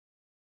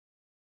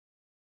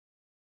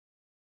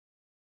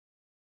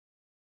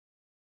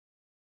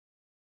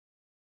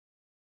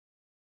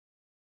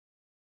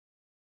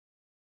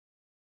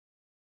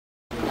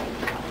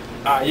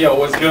Yo,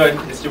 what's good?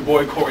 It's your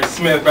boy Corey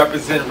Smith,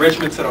 representing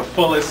Richmond to the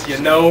fullest, you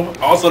know.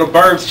 Also the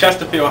Burbs,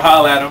 Chesterfield,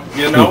 holla at them,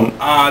 you know.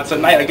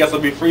 Tonight I guess I'll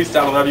be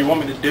freestyling whatever you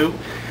want me to do.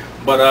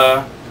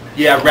 But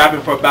yeah, I've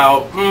rapping for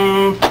about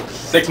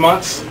 6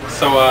 months,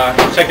 so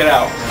check it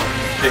out.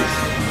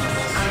 Peace.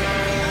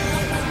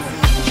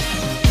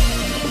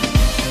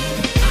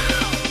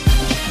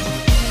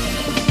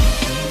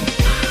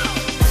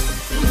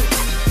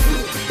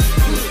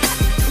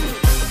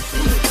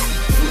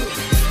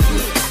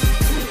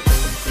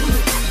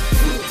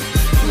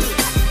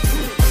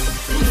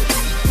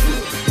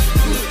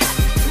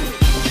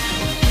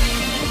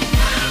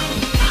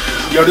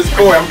 Yo, this is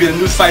Corey. I'm gonna be the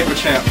new cypher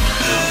champ.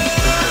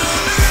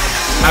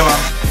 I'm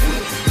out.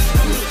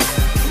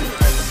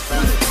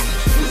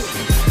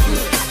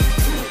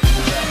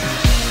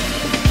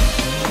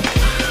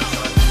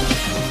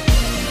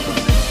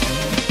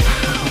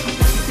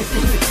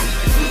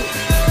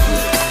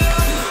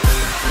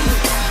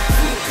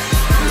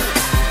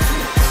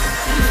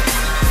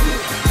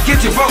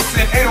 Get your votes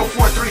in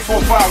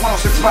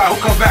 804-345-1065.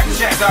 Who comes back to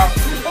chat, dog?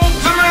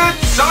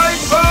 Ultimate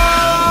Cypher!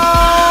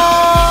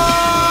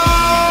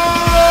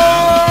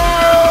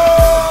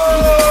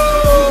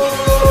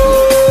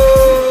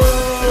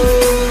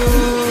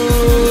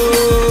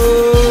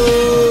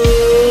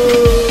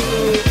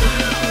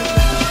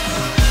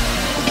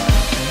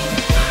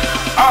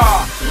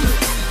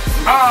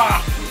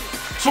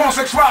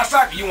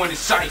 Cypher, you in the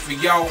cypher,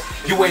 yo.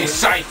 You ain't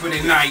cypher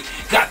tonight.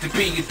 Got to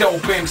be a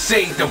dope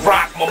MC to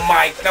rock my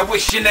mic. Now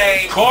what's your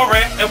name?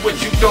 Corey. And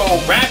what you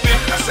doing? Rapping?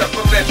 I set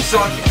my lips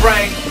on your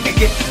brain and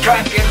get the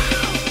clacking.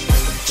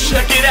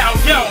 Check it out,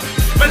 yo.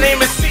 My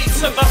name is C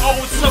to the O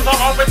to the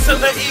R to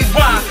the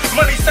EY.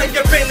 Money say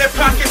you've been in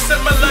pockets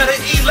similar to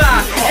Eli.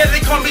 Yeah,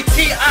 they call me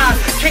T.I.,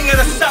 King of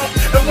the South.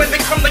 And when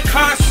they come to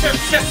concerts,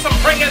 yes, I'm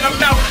bringing them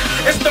out.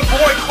 It's the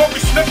boy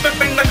Corey Smith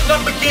in the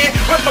club again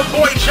with my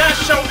boy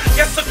Joshua.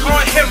 Yes, I call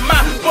him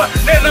my but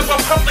then a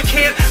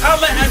Republican. I'll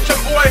let at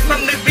your boy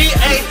from the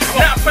VA,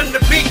 not from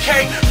the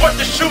BK. But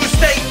the shoes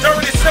stay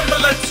dirty,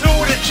 similar to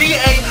the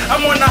GA.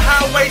 I'm on the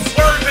highway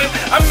swerving.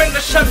 I'm in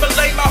the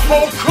Chevrolet, my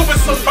whole crew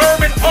is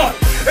suburban.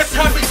 It's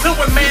how we do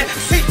it, man.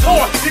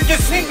 C-Tour, you can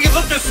see me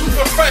looking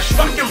super fresh,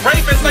 rocking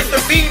Ravens like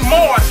the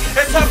B-More.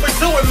 It's how we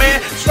do it,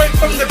 man. Straight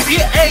from the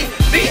VA,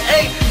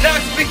 not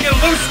speaking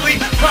loosely.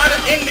 Prada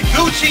in the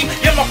Gucci,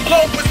 yeah, my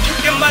flow was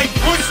kicking like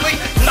Bruce Lee.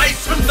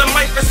 Nice with the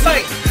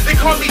microsite, they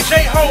call me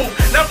J-Ho.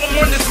 Now I'm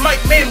on this mic,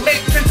 man,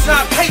 making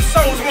top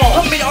pesos.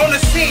 Put me on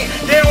the scene,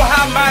 they don't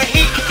have my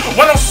heat.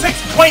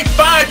 106.5,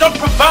 don't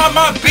provide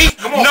my beat.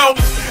 No,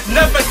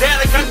 never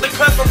that, I got the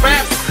clever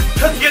raps.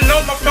 Cause you know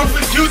my flow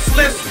is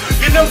useless.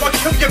 You know I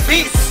kill your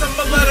beats,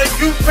 similar to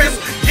you, Chris.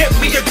 Get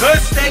me a good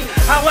steak.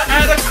 Holla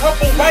at a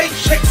couple white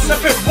chicks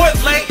up at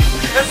Woodlake.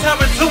 That's how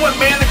I do it,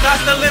 man. I got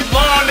to live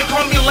long. They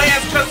call me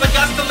Lance cause I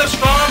got to live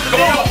strong. But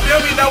they don't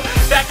feel me though.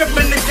 Back up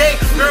in the day,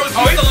 girls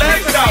used to laugh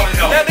at me.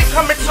 Now they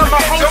coming to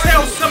my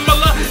hotel,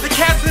 similar to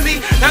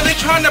Cassidy. Now they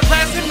trying to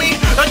blasting me.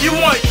 Like you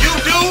want you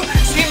do?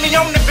 See me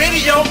on the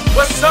video.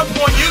 What's up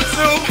on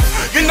YouTube?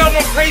 You know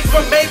I'm crazy,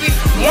 but maybe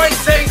one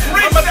day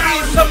I'ma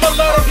be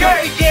similar to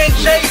Biggie and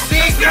Jay-Z.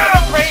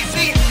 I'm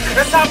crazy.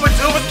 That's how we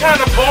do. It's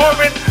kind of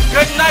boring.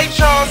 Good night,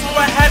 y'all. So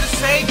I had to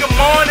say good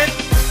morning.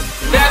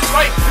 That's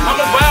right, I'm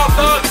a wild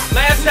thug.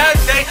 Last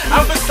Saturday, I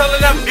was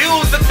selling up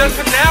views at the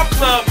Canal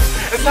Club.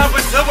 That's how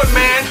we do it,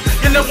 man.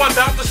 You know I'm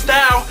about the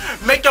style.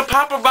 Making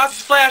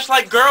paparazzi flash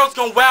like girls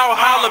gon' wow,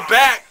 holla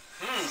back.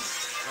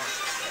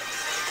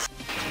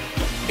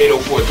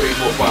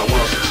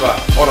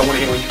 804-345-1065. All I want to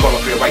hear when you call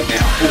up here right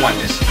now. Who won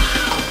this?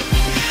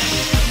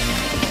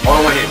 All I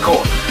want to hear,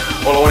 Corey.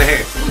 All I want to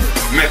hear,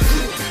 Memphis.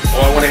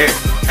 All I want to hear,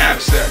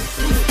 Adversary.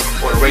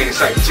 Or the reigning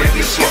cypher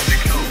champion, Slow.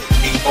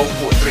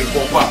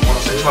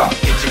 804-345-1065.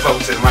 Get your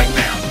votes in right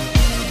now.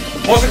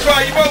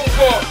 165, you voting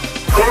for?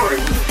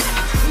 Corey.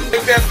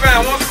 Take that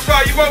fan.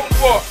 165, you voting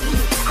for?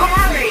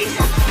 Corey.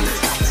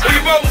 Who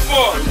you voting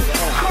for?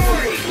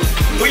 Corey.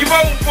 Who you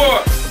voting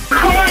for?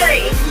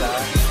 Corey.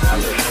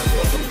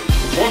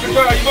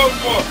 165, you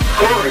voting for?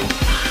 Corey.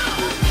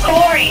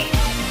 Corey.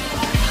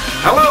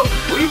 Hello?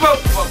 Who you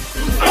voting for?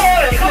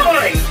 Corey.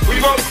 Corey. Who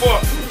you voting for?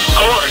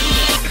 Corey.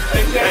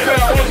 Take that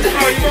fan.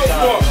 165, you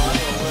voting for?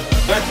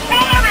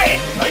 Corey.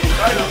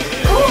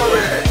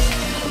 Corey.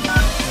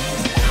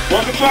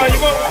 165, you voting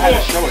for? I had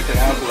a show at the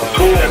house a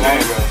long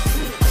ago.